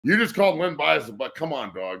You just called Len Bias, but come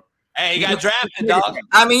on, dog. Hey, he got drafted, dog.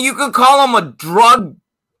 I mean, you could call him a drug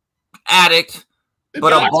addict,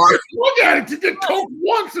 but a drug addict. He did coke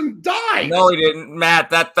once and died. No, he didn't, Matt.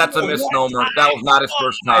 That's a misnomer. That was not his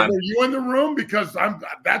first time. Were you in the room? Because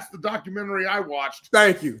that's the documentary I watched.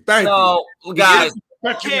 Thank you, guys.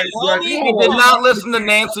 He did not listen to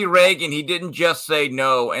Nancy Reagan. He didn't just say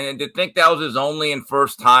no, and to think that was his only and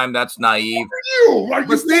first time, that's naive.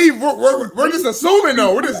 But Steve, we're just assuming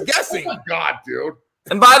though. We're just guessing. Oh God, dude.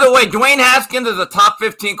 And by the way, Dwayne Haskins is a top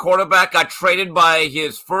 15 quarterback. Got traded by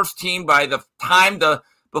his first team by the time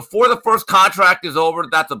before the first contract is over.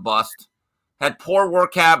 That's a bust. Had poor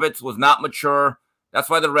work habits. Was not mature. That's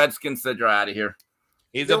why the Redskins said you're out of here.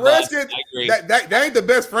 He's the Redskins. That ain't the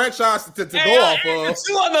best franchise to go off of. The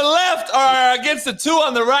two on the left are against the two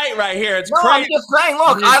on the right here. It's crazy. I'm just saying,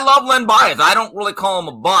 look, I love Len Bias. I don't really call him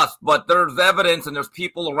a bust, but there's evidence and there's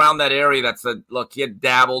people around that area that said, look, he had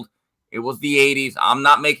dabbled. It was the 80s. I'm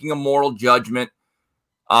not making a moral judgment.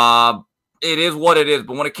 It is what it is.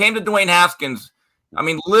 But when it came to Dwayne Haskins, I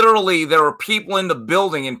mean, literally, there were people in the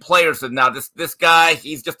building and players said, now this guy,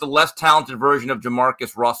 he's just a less talented version of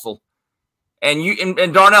Jamarcus Russell.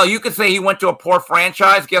 And Darnell, you could say he went to a poor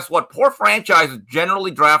franchise. Guess what? Poor franchises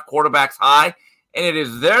generally draft quarterbacks high, and it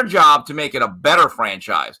is their job to make it a better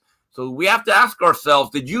franchise. So we have to ask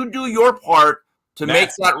ourselves, did you do your part to make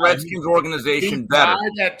that Redskins organization better?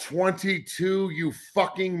 He died at 22, you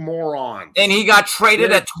fucking moron. And he got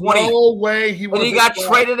traded at 20. No way he was. And he got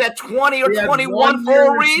traded at 20 or 21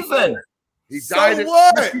 for a reason. He died at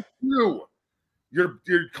 22. You're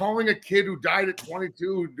calling a kid who died at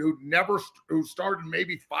 22, who started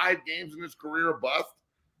maybe 5 games in his career a bust?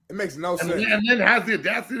 It makes no sense. And then has the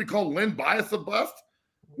audacity to call Len Bias a bust?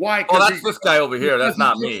 Why? Oh, that's this guy over here. That's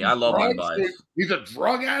not me. I love Len Bias. He's a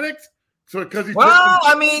drug addict? So because he's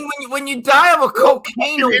I mean, when you die of a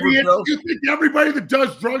cocaine overdose, you think everybody that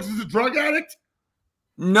does drugs is a drug addict?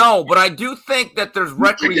 No, but I do think that there's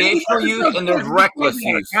recreational use and there's reckless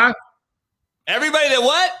use. Everybody that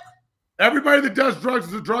what? Everybody that does drugs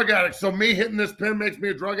is a drug addict. So me hitting this pin makes me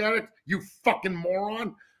a drug addict? You fucking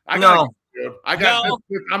moron. I'm not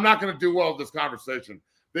going to do well with this conversation.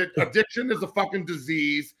 The addiction is a fucking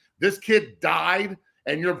disease. This kid died,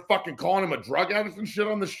 and you're fucking calling him a drug addict and shit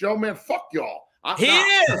on the show, man. Fuck y'all. He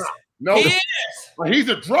is. No, he is. He's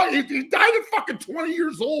a drug. He died at fucking 20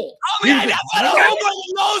 years old. Homie, I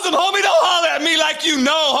knows him, homie. Don't holler at me like you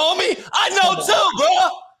know, homie. I know too,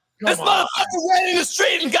 bro. This motherfucker ran in the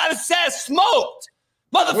street and got his ass smoked.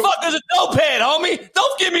 Motherfucker's a dope head, homie.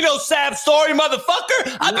 Don't give me no sad story,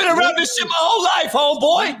 motherfucker. I've been around this shit my whole life,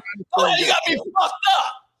 homeboy. Oh, you got me fucked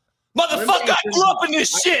up. Motherfucker, I grew up in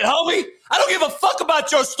this shit, homie. I don't give a fuck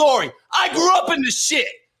about your story. I grew up in this shit.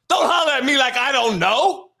 Don't holler at me like I don't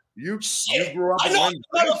know. You grew up I know what the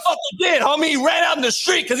motherfucker did, homie. He ran out in the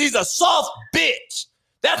street because he's a soft bitch.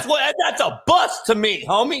 That's a bust to me,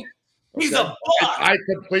 homie. He's a bust. I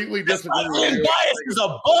completely disagree. Len Bias is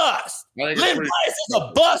a bust. Len Bias is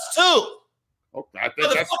a bust too. Okay, I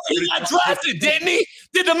think he got drafted, didn't he?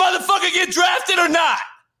 Did the motherfucker get drafted or not?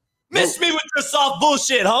 Miss me with your soft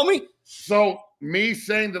bullshit, homie. So me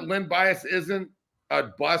saying that Len Bias isn't a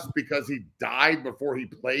bust because he died before he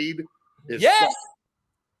played is soft.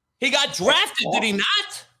 He got drafted, did he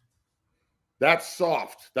not? That's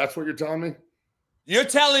soft. That's what you're telling me? You're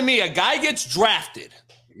telling me a guy gets drafted.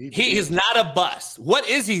 He is not a bust. What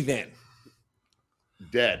is he then?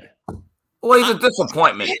 Dead. Well, he's a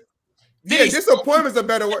disappointment. Yeah, disappointment's a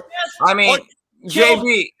better word. I mean,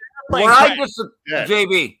 JB, where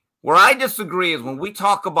I disagree is when we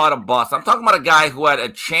talk about a bust. I'm talking about a guy who had a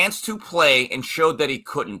chance to play and showed that he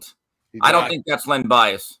couldn't. I don't think that's Len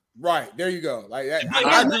Bias. Right. There you go. Like that.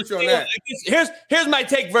 I agree with you on that. Here's my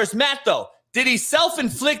take versus Matt, though. Did he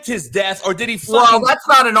self-inflict his death, or did he? Well, that's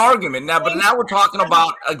not an argument now. But now we're talking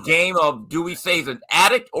about a game of do we say he's an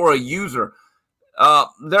addict or a user?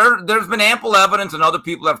 There's been ample evidence, and other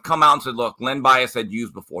people have come out and said, "Look, Len Bias had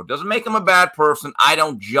used before. Doesn't make him a bad person. I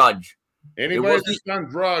don't judge." Anybody that's done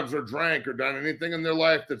drugs or drank or done anything in their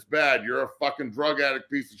life that's bad, you're a fucking drug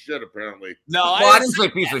addict piece of shit, apparently. No, I didn't say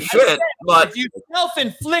piece of shit. But if you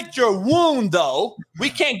self-inflict your wound, though, we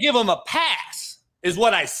can't give him a pass. Is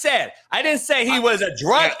what I said. I didn't say he was a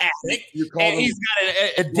drug addict and he's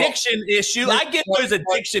got an addiction issue. I get there's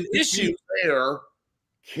addiction issues.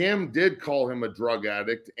 Kim did call him a drug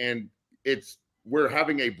addict, and we're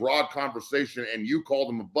having a broad conversation, and you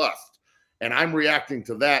called him a bust. And I'm reacting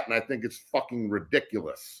to that, and I think it's fucking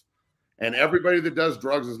ridiculous. And everybody that does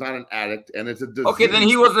drugs is not an addict, and it's a disease. Okay, then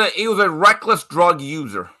he was a reckless drug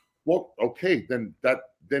user. Well, okay, then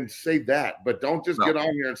say that, but don't just get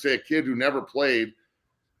on here and say a kid who never played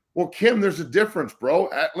Well, Kim, there's a difference, bro.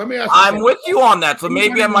 Let me ask you. I'm with you on that. So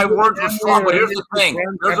maybe my words were strong, but here's the thing.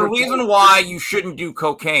 There's a reason why you shouldn't do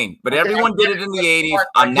cocaine, but everyone did it in the 80s.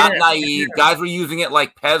 I'm not naive. Guys were using it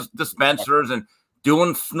like Pez dispensers and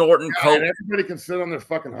doing snorting coke. And everybody can sit on their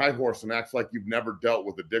fucking high horse and act like you've never dealt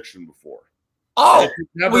with addiction before. Oh,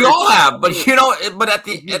 we all have, but at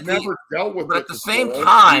the same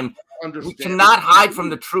time, we cannot hide from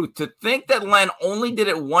the truth. To think that Len only did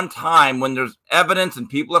it one time when there's evidence and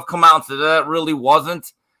people have come out and said that really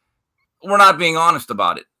wasn't, we're not being honest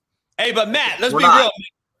about it. Hey, but Matt, let's be real.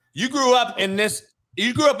 You grew up in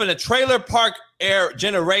a trailer park era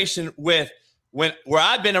generation where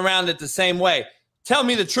I've been around it the same way. Tell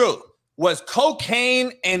me the truth. Was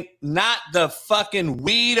cocaine and not the fucking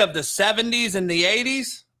weed of the 70s and the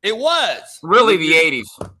 80s? It was. Really the 80s.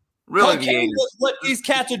 Really cocaine the 80s. Was what these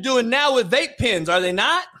cats are doing now with vape pens, are they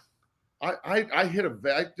not? I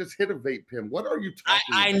just hit a vape pen. What are you talking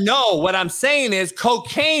about? I know. What I'm saying is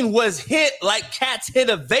cocaine was hit like cats hit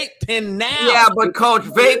a vape pen now. Yeah, but Coach,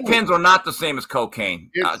 vape pens are not the same as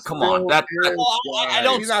cocaine. Come on. I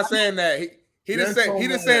don't. He's not saying that. He didn't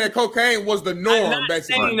say that cocaine was the norm. I'm not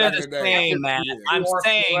saying that the same, man. I'm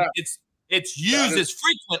saying it's used as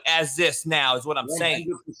frequent as this now. Is what I'm saying.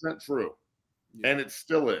 100% true, and it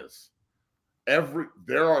still is.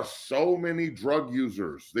 There are so many drug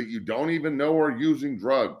users that you don't even know are using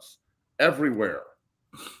drugs everywhere.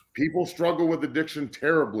 People struggle with addiction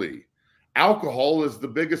terribly. Alcohol is the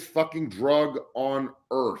biggest fucking drug on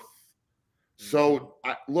earth. So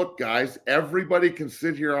look, guys, everybody can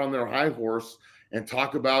sit here on their high horse and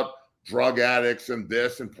talk about drug addicts and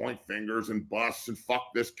this and point fingers and busts and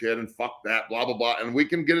fuck this kid and fuck that, blah, blah, blah. And we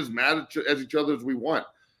can get as mad at each other as we want.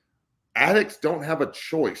 Addicts don't have a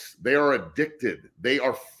choice. They are addicted. They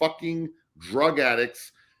are fucking drug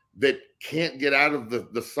addicts that can't get out of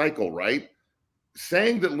the cycle, right?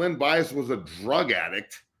 Saying that Len Bias was a drug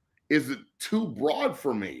addict is too broad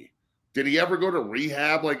for me. Did he ever go to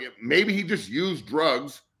rehab? Like maybe he just used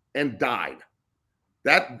drugs and died.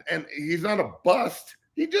 And he's not a bust.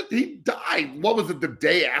 He died. What was it? The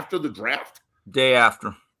day after the draft? Day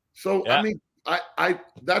after. So yeah. I mean, I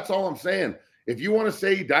that's all I'm saying. If you want to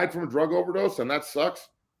say he died from a drug overdose and that sucks,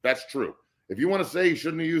 that's true. If you want to say he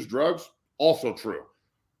shouldn't have used drugs, also true.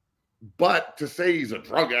 But to say he's a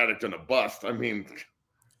drug addict and a bust, I mean,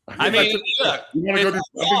 look, you want to go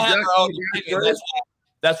do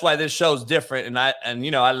that's why this show's different, and I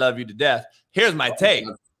love you to death. Here's my take.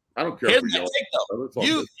 I don't care. Here's my take, though.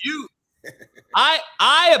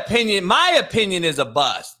 My opinion is a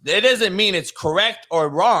bust. It doesn't mean it's correct or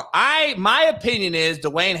wrong. My opinion is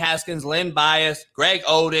Dwayne Haskins, Len Bias, Greg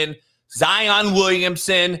Oden, Zion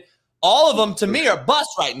Williamson, all of them to me are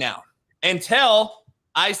busts right now until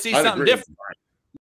I see something different.